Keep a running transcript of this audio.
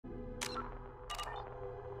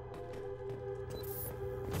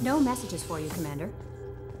No messages for you, Commander.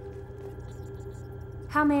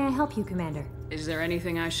 How may I help you, Commander? Is there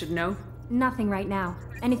anything I should know? Nothing right now.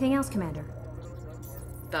 Anything else, Commander?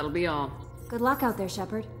 That'll be all. Good luck out there,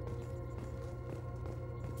 Shepard.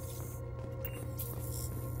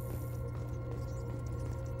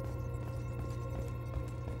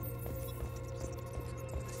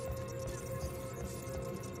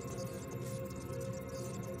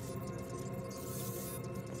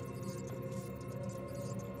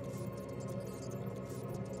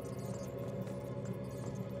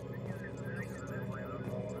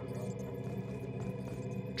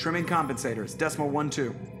 Trimming compensators, decimal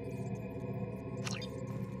 1-2.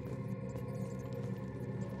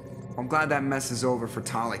 I'm glad that mess is over for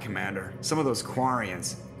Tali, Commander. Some of those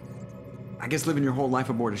Quarians. I guess living your whole life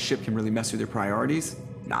aboard a ship can really mess with your priorities.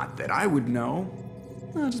 Not that I would know.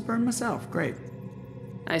 I'll just burn myself. Great.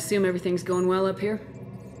 I assume everything's going well up here?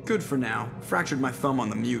 Good for now. Fractured my thumb on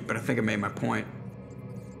the mute, but I think I made my point.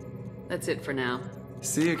 That's it for now.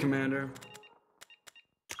 See you, Commander.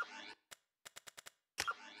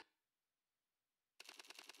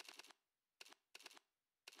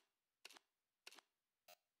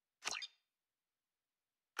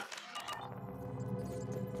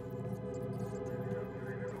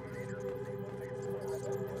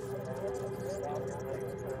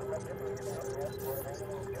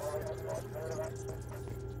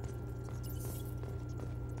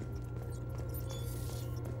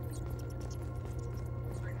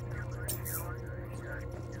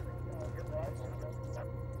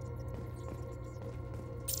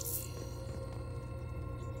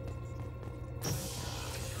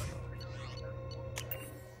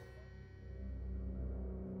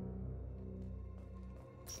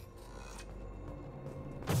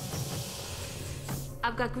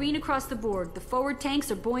 I've got green across the board. The forward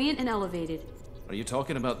tanks are buoyant and elevated. Are you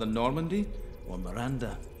talking about the Normandy or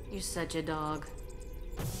Miranda? You're such a dog.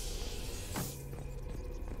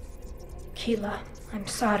 Keela, I'm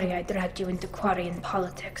sorry I dragged you into Quarian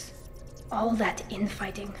politics. All that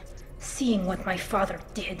infighting, seeing what my father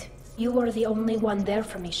did. You were the only one there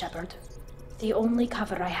for me, Shepard. The only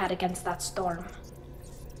cover I had against that storm.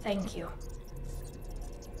 Thank you.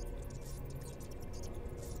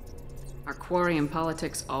 Are Quarian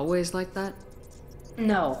politics always like that?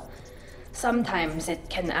 No. Sometimes it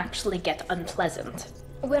can actually get unpleasant.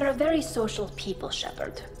 We're a very social people,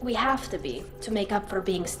 Shepard. We have to be, to make up for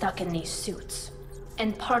being stuck in these suits.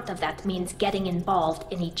 And part of that means getting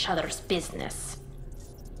involved in each other's business.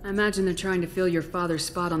 I imagine they're trying to fill your father's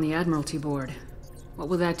spot on the Admiralty Board. What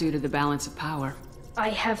will that do to the balance of power?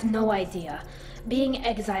 I have no idea. Being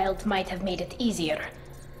exiled might have made it easier.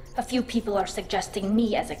 A few people are suggesting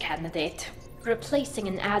me as a candidate. Replacing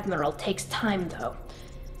an admiral takes time, though.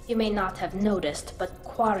 You may not have noticed, but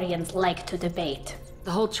Quarians like to debate.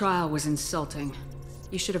 The whole trial was insulting.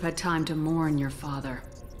 You should have had time to mourn your father.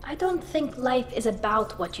 I don't think life is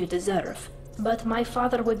about what you deserve. But my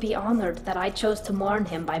father would be honored that I chose to mourn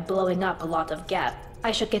him by blowing up a lot of Gap.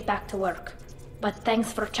 I should get back to work. But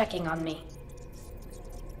thanks for checking on me.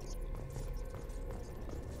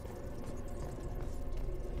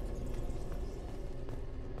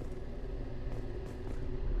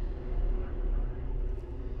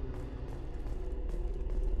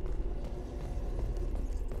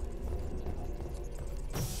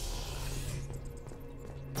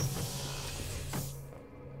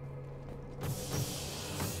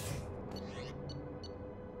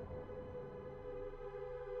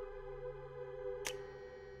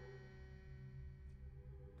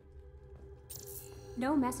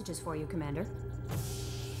 No messages for you, Commander.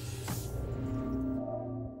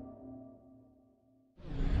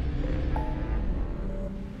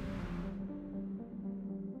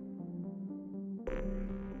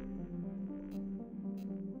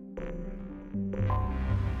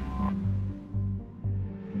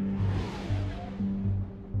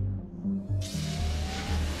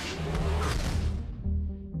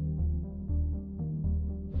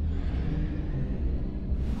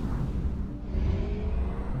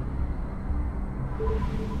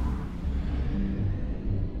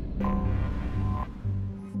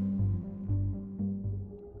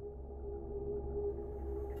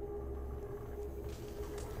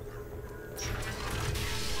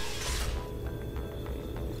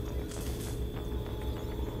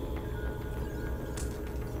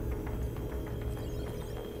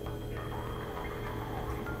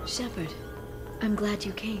 Shepard, I'm glad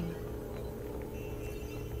you came.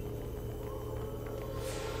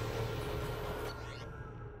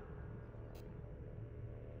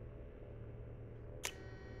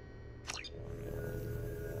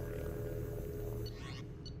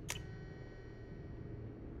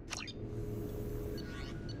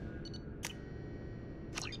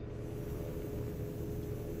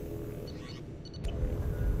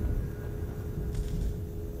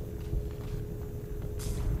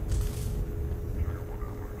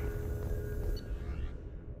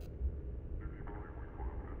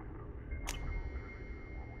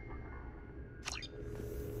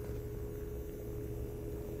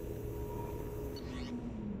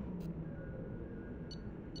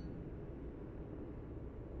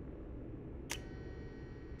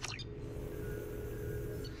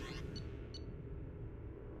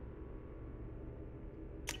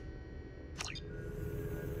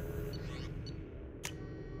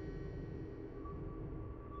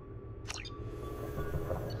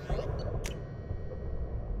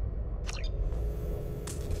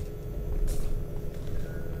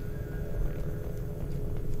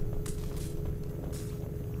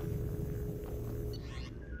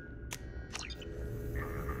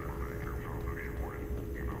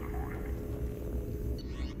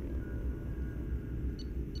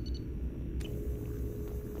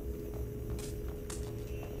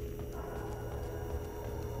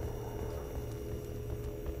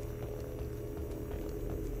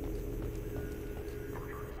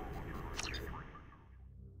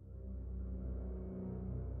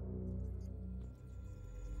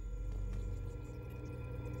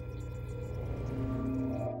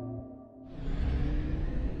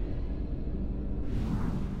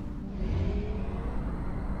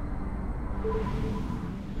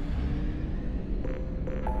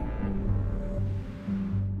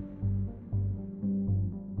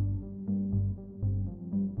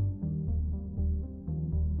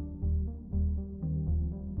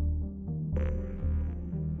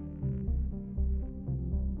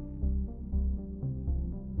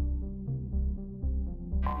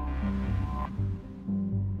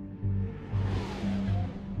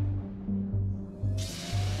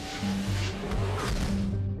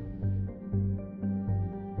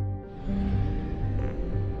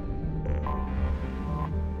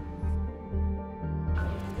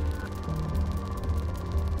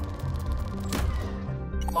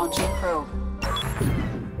 Launching probe.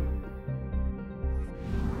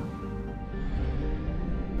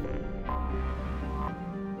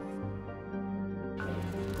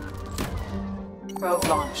 Probe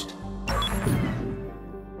launched.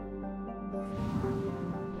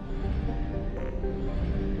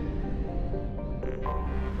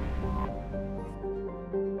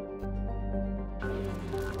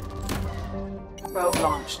 Probe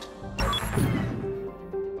launched.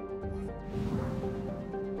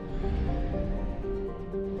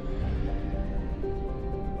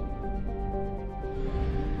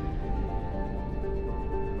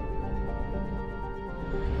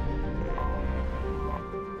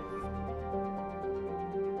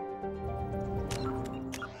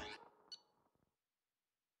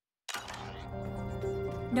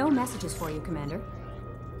 No messages for you, Commander.